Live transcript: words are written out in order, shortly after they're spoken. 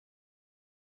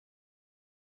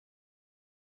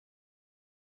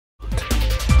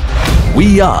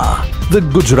We are the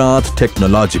Gujarat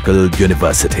Technological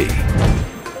University.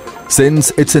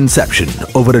 Since its inception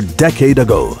over a decade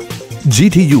ago,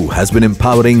 GTU has been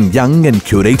empowering young and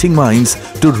curating minds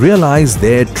to realize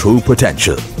their true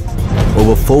potential.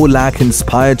 Over 4 lakh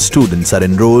inspired students are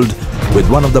enrolled with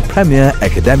one of the premier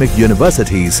academic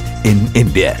universities in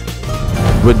India.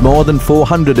 With more than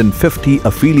 450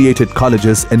 affiliated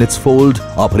colleges in its fold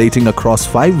operating across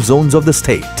 5 zones of the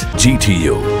state,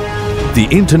 GTU, the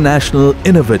International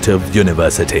Innovative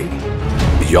University,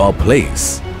 your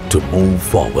place to move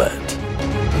forward.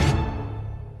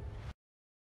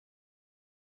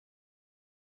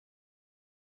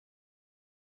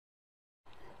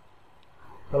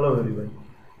 Hello everyone,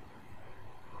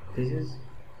 this is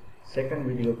second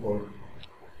video for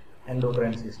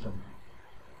endocrine system.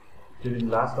 During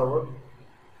last hour,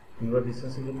 we were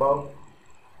discussing about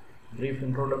brief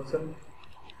introduction,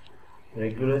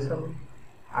 regulation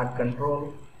and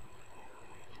control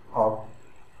of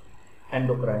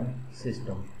endocrine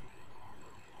system.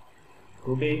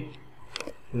 Today,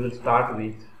 we will start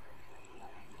with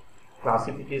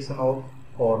classification of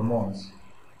hormones.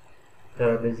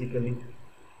 There are basically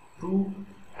 2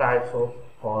 types of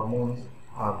hormones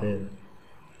are there: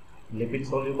 lipid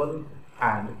soluble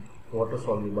and water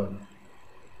soluble.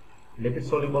 Lipid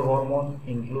soluble hormone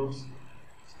includes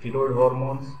steroid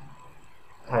hormones,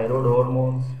 thyroid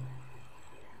hormones,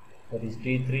 that is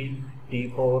T3,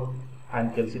 T4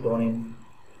 and calcitonin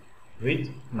with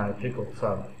nitric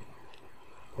oxide.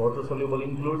 Water soluble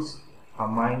includes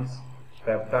amines,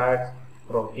 peptides,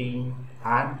 protein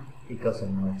and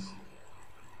eicosanoids.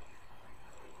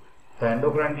 The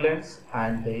endocrine glands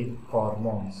and their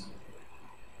hormones.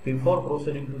 Before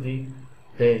proceeding to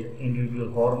their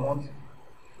individual hormones,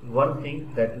 one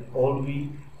thing that all we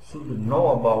should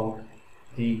know about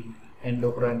the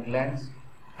endocrine glands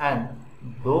and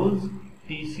those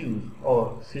tissues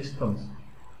or systems,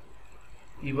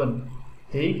 even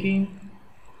they can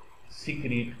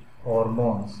secrete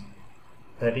hormones,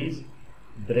 that is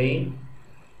brain,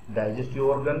 digestive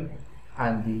organ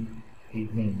and the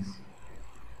kidneys.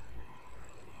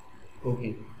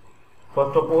 Okay,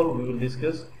 first of all we will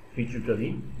discuss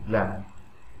pituitary gland.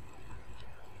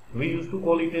 We used to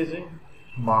call it as a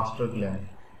master gland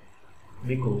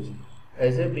because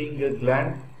as a being a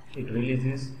gland, it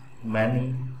releases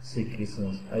many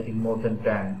secretions, I think more than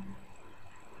 10.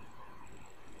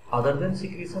 Other than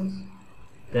secretions,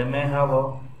 they may have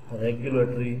a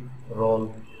regulatory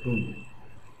role too.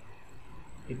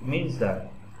 It means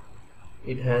that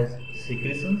it has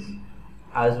secretions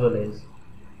as well as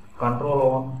control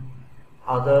on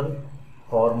other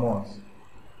hormones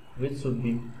which should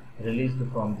be released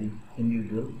from the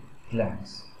individual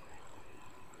glands.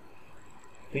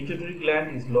 Pituitary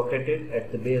gland is located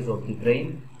at the base of the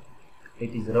brain.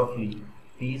 It is roughly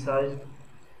pea-sized,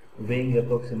 weighing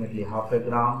approximately half a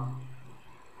gram.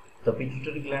 The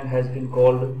pituitary gland has been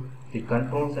called the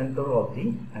control center of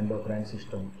the endocrine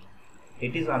system.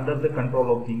 It is under the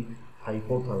control of the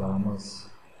hypothalamus.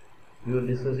 We will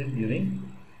discuss it during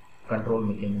control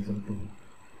mechanism too.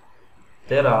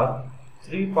 There are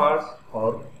 3 parts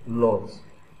or lobes.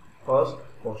 First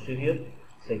posterior,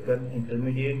 second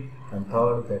intermediate and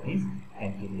third that is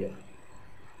anterior.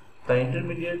 The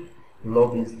intermediate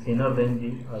lobe is thinner than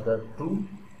the other 2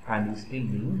 and is still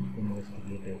being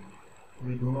investigated.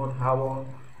 We do not have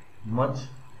much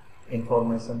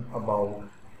information about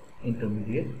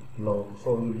intermediate lobe,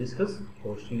 so we will discuss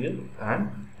posterior and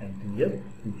anterior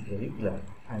pituitary gland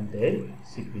and their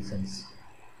secretions.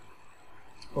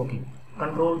 Okay,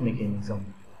 control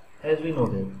mechanism. As we know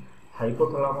that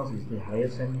hypothalamus is the higher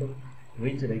center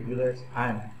which regulates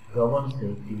and governs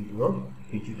the activity of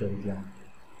pituitary gland.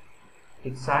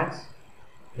 It acts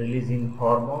releasing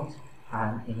hormones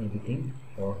and inhibiting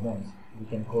hormones. We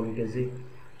can call it as a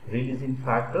releasing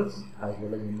factors as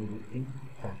well as inhibiting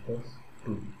factors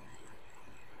too.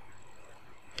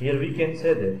 Here we can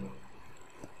say that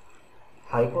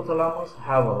hypothalamus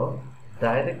have a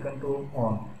direct control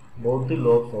on both the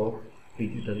lobes of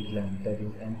pituitary gland, that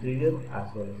is anterior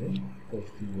as well as in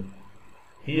posterior.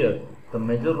 Here the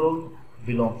major role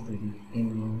belongs to the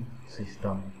immune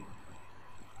system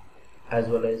as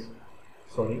well as,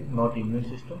 not immune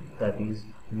system, that is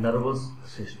nervous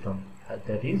system,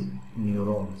 that is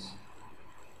neurons.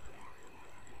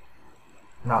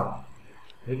 Now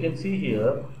we can see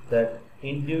here that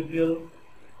individual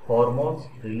hormones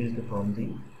released from the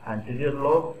anterior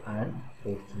lobe and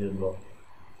posterior lobe.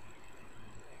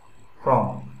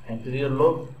 From anterior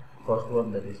lobe, first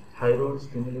one that is thyroid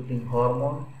stimulating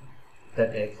hormone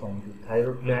that acts on the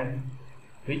thyroid gland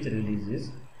which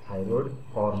releases thyroid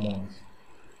hormones.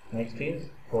 Next is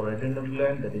for adrenal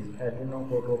gland, that is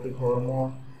adrenocorticotropic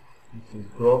hormone, which is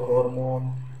growth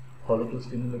hormone, follicle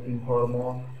stimulating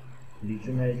hormone,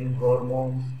 luteinizing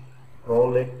hormones,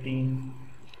 prolactin.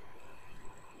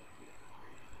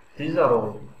 These are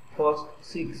all first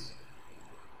 6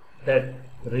 that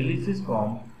releases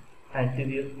from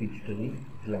anterior pituitary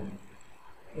gland.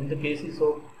 In the cases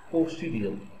of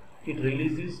posterior, it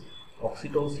releases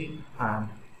oxytocin and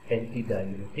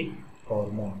antidiuretic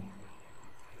hormone.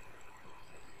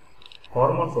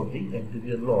 Hormones of the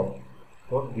anterior lobe,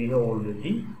 what we have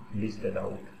already listed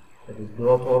out, that is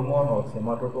growth hormone or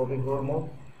somatotropic hormone,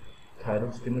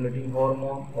 thyroid stimulating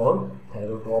hormone or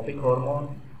thyrotropic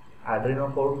hormone,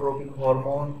 adrenocorticotropic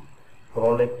hormone,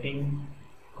 prolactin,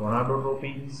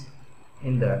 gonadotropins,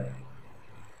 in that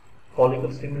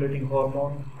follicle stimulating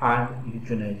hormone and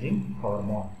luteinizing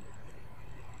hormone.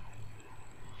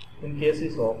 In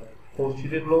cases of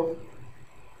posterior lobe,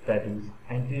 that is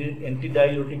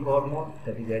antidiuretic hormone,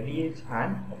 that is ADH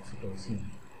and oxytocin.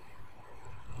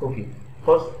 Okay,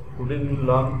 first today we will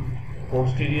learn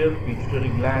posterior pituitary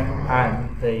gland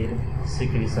and their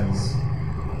secretions.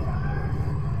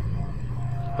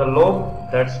 The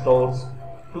lobe that stores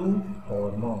 2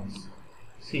 hormones.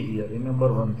 See here,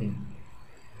 remember one thing.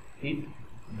 It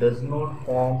does not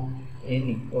form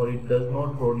any, or it does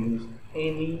not produce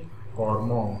any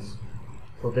hormones.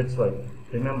 So that's why,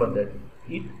 remember that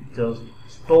it just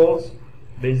stores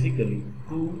basically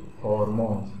 2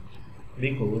 hormones,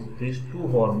 because these 2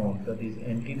 hormones, that is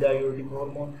antidiuretic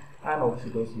hormone and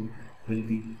oxytocin, will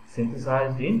be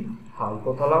synthesized in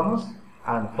hypothalamus,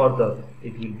 and further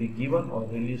it will be given or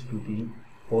released to the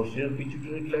posterior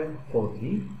pituitary gland for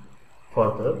the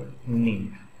further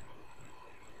need.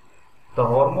 The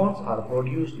hormones are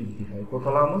produced in the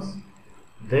hypothalamus.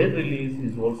 Their release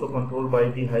is also controlled by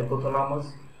the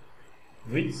hypothalamus,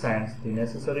 which sends the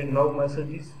necessary nerve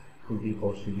messages to the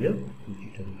posterior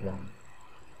pituitary gland.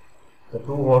 The 2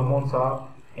 hormones are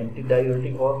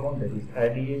antidiuretic hormone, that is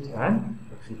ADH and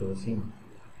oxytocin.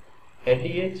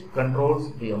 ADH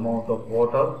controls the amount of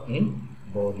water in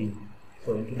body.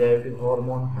 So antidiuretic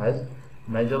hormone has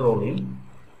major role in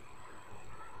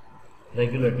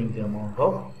regulating the amount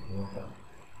of water.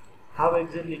 How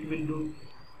exactly it will do?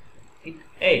 It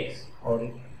acts,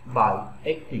 or by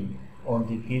acting on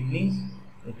the kidneys,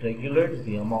 it regulates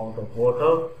the amount of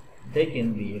water they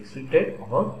can be excreted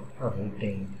or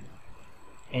retained.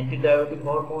 Antidiuretic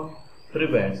hormone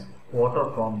prevents water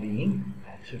from being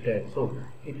excreted, so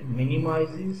it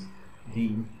minimizes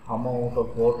the amount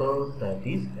of water that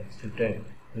is excreted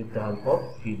with the help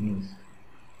of kidneys.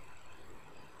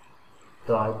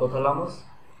 The hypothalamus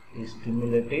is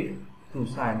stimulated to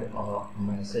send a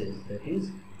message, that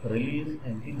is release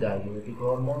antidiuretic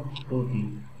hormone to the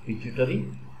pituitary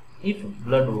if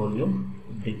blood volume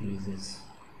decreases.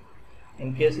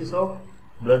 In cases of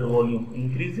blood volume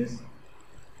increases,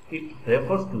 it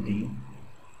refers to the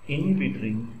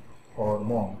inhibitory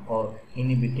hormone or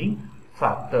inhibiting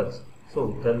factors.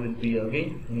 So there will be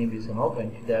again inhibition of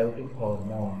antidiuretic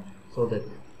hormone, so that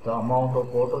the amount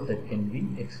of water that can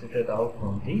be excreted out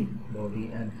from the body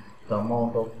and the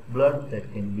amount of blood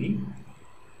that can be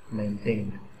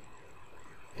maintained.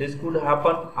 This could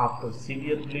happen after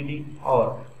severe bleeding,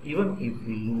 or even if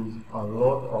we lose a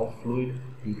lot of fluid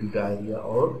due to diarrhea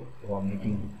or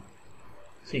vomiting.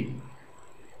 See,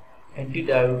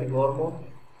 antidiuretic hormone,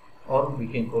 or we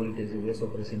can call it as a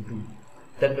vasopressin too.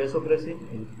 That vasopressin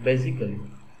is basically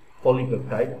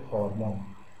polypeptide hormone.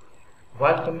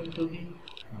 While coming to the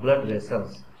blood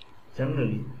vessels,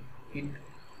 generally it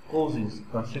causes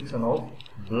constriction of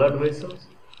blood vessels,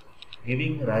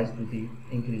 giving rise to the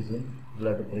increase in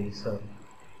blood pressure,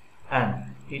 and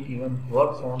it even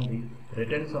works on the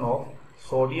retention of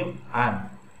sodium, and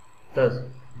thus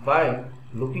by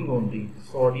looking on the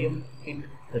sodium it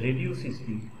reduces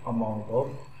the amount of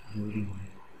urine.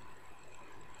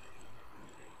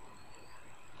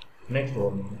 Next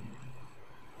hormone,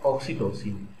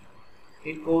 oxytocin.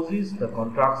 It causes the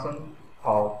contraction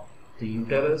of the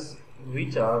uterus,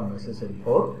 which are necessary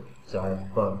for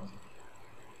childbirth.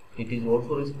 It is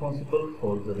also responsible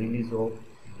for the release of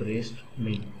breast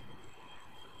milk.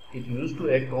 It used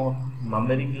to act on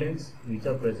mammary glands which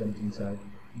are present inside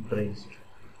breast.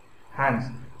 Hence,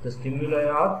 the stimuli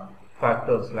are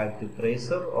factors like the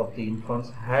pressure of the infant's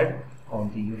head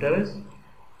on the uterus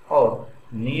or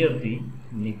near the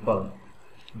nipple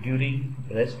during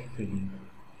breastfeeding.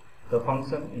 The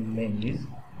function in men is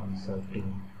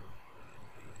uncertain.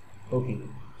 Okay,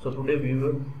 so today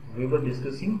we were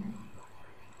discussing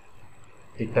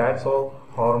the types of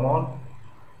hormone.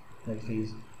 Next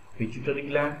is pituitary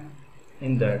gland.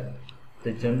 In that,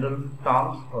 the general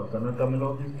terms or general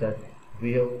terminologies that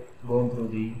we have gone through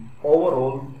the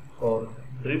overall or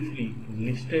briefly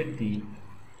listed the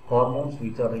hormones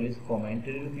which are released from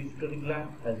anterior pituitary gland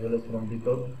as well as from the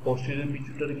posterior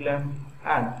pituitary gland,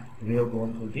 and we have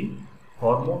gone through the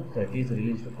hormone that is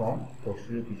released from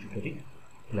posterior pituitary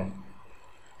gland.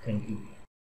 Thank you.